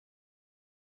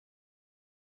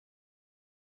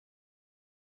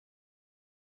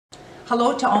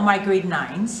Hello to all my grade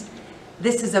 9s.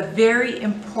 This is a very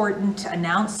important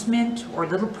announcement or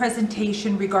little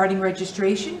presentation regarding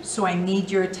registration, so I need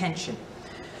your attention.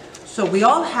 So we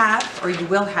all have, or you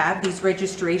will have, these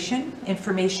registration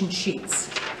information sheets.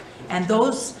 And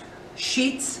those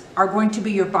sheets are going to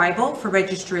be your Bible for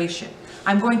registration.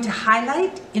 I'm going to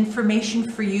highlight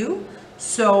information for you,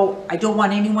 so I don't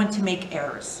want anyone to make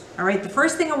errors. All right, the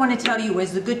first thing I want to tell you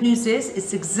is the good news is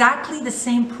it's exactly the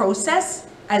same process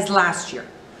as last year.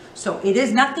 So it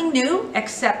is nothing new,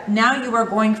 except now you are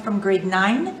going from grade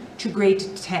 9 to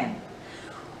grade 10.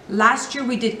 Last year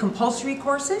we did compulsory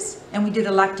courses and we did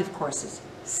elective courses.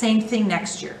 Same thing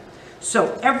next year.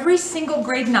 So every single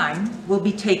grade 9 will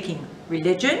be taking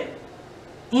religion,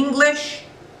 English,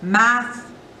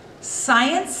 math,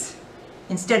 science.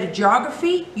 Instead of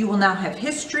geography, you will now have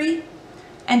history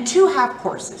and 2 half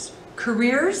courses,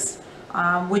 careers,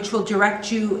 which will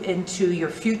direct you into your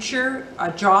future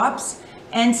jobs,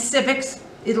 and civics.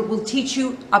 It will teach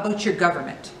you about your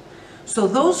government. So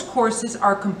those courses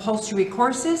are compulsory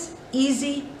courses,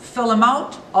 easy, fill them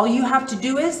out. All you have to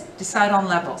do is decide on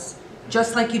levels,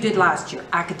 just like you did last year,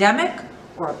 academic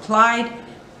or applied.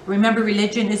 Remember,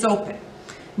 religion is open.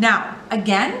 Now,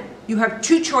 again, you have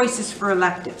 2 choices for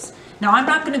electives. Now, I'm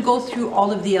not going to go through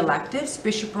all of the electives.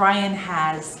 Bishop Ryan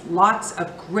has lots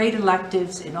of great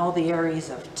electives in all the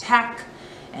areas of tech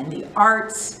and the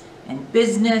arts and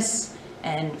business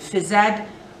and phys ed,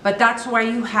 but that's why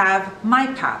you have my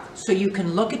path. So you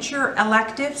can look at your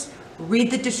electives,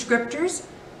 read the descriptors,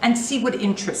 and see what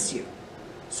interests you.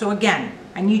 So again,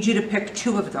 I need you to pick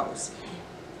 2 of those.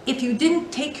 If you didn't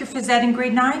take your phys ed in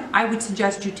grade 9, I would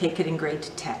suggest you take it in grade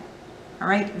 10. All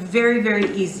right, very,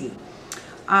 very easy.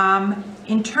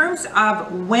 In terms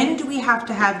of when do we have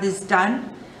to have this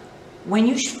done, when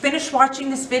you finish watching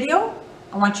this video,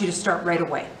 I want you to start right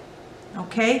away.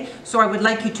 Okay, so I would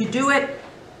like you to do it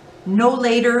no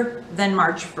later than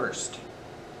March 1st.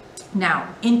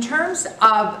 Now, in terms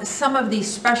of some of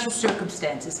these special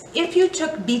circumstances, if you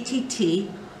took BTT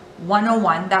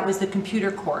 101, that was the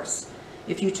computer course.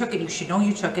 If you took it, you should know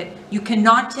you took it. You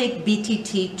cannot take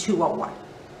BTT 201.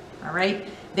 All right,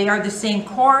 they are the same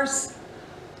course.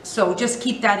 So just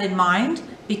keep that in mind,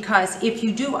 because if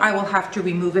you do, I will have to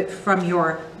remove it from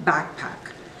your backpack.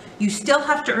 You still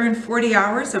have to earn 40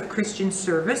 hours of Christian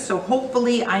service. So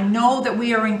hopefully, I know that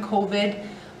we are in COVID,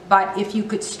 but if you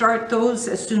could start those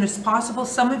as soon as possible.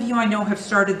 Some of you I know have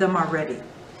started them already.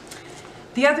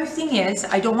 The other thing is,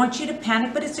 I don't want you to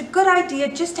panic, but it's a good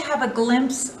idea just to have a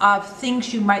glimpse of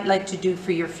things you might like to do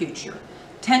for your future.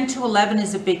 10 to 11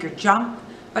 is a bigger jump,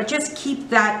 but just keep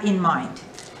that in mind.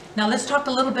 Now let's talk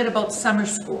a little bit about summer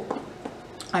school.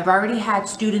 I've already had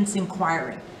students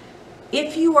inquiring.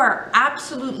 If you are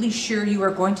absolutely sure you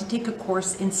are going to take a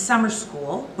course in summer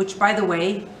school, which by the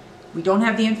way, we don't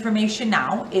have the information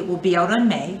now, it will be out on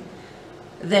May,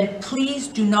 then please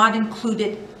do not include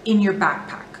it in your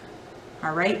backpack.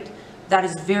 All right? That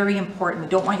is very important. We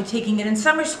don't want you taking it in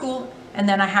summer school and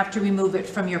then I have to remove it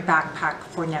from your backpack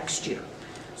for next year.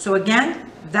 So again,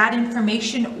 that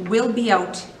information will be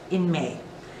out in May.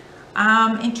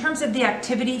 In terms of the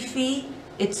activity fee,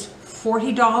 it's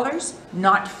 $40,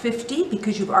 not $50,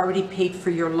 because you've already paid for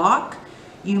your lock.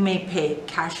 You may pay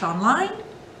cash online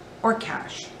or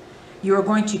cash. You are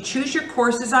going to choose your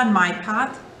courses on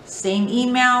MyPath, same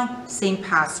email, same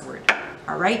password,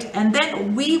 all right? And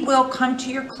then we will come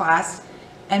to your class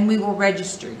and we will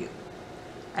register you.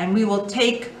 And we will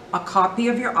take a copy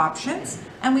of your options.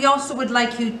 And we also would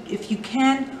like you, if you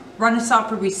can, run us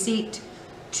off a receipt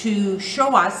to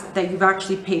show us that you've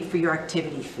actually paid for your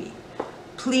activity fee.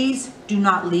 Please do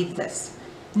not leave this.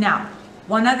 Now,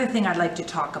 one other thing I'd like to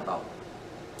talk about.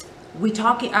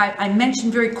 I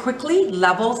mentioned very quickly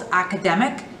levels,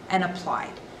 academic and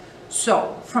applied.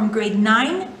 So from grade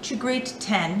 9 to grade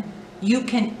 10, you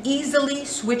can easily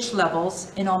switch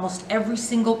levels in almost every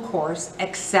single course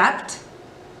except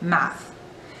math.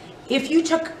 If you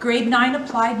took grade 9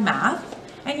 applied math,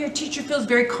 and your teacher feels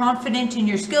very confident in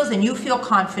your skills and you feel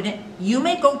confident, you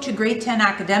may go to grade 10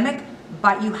 academic,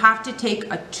 but you have to take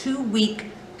a 2-week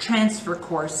transfer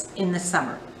course in the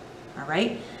summer, all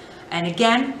right? And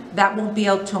again, that won't be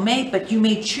out till May, but you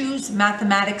may choose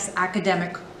mathematics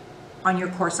academic on your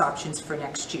course options for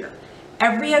next year.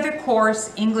 Every other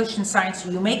course, English and science,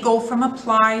 you may go from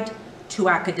applied to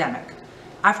academic.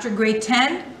 After grade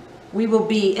 10, we will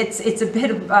be, it's a bit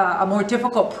of a more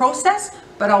difficult process,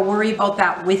 but I'll worry about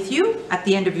that with you at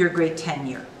the end of your grade 10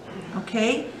 year,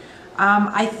 okay?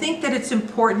 I think that it's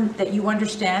important that you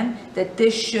understand that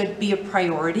this should be a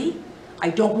priority. I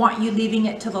don't want you leaving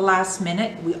it to the last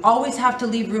minute. We always have to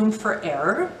leave room for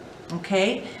error.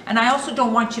 okay? And I also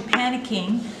don't want you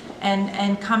panicking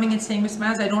and coming and saying, Ms.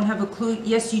 Maz, I don't have a clue.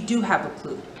 Yes, you do have a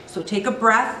clue. So take a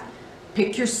breath,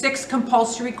 pick your 6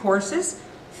 compulsory courses,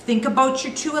 think about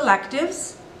your 2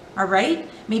 electives, all right?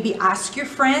 Maybe ask your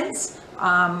friends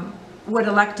what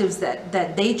electives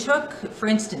that they took. For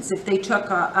instance, if they took,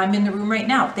 I'm in the room right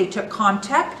now, if they took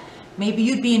ComTech, maybe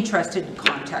you'd be interested in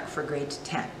ComTech for grade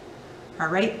 10. All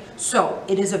right, so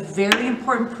it is a very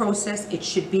important process. It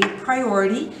should be a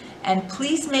priority, and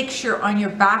please make sure on your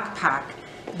backpack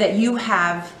that you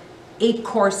have 8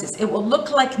 courses. It will look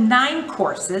like 9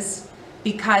 courses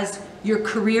because your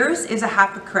careers is a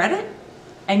half a credit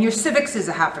and your civics is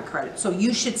a half a credit. So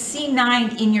you should see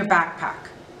 9 in your backpack.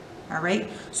 All right,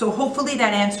 so hopefully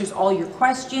that answers all your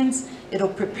questions. It'll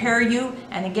prepare you.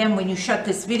 And again, when you shut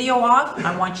this video off,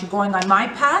 I want you going on my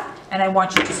path and I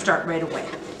want you to start right away.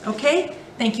 Okay,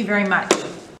 thank you very much.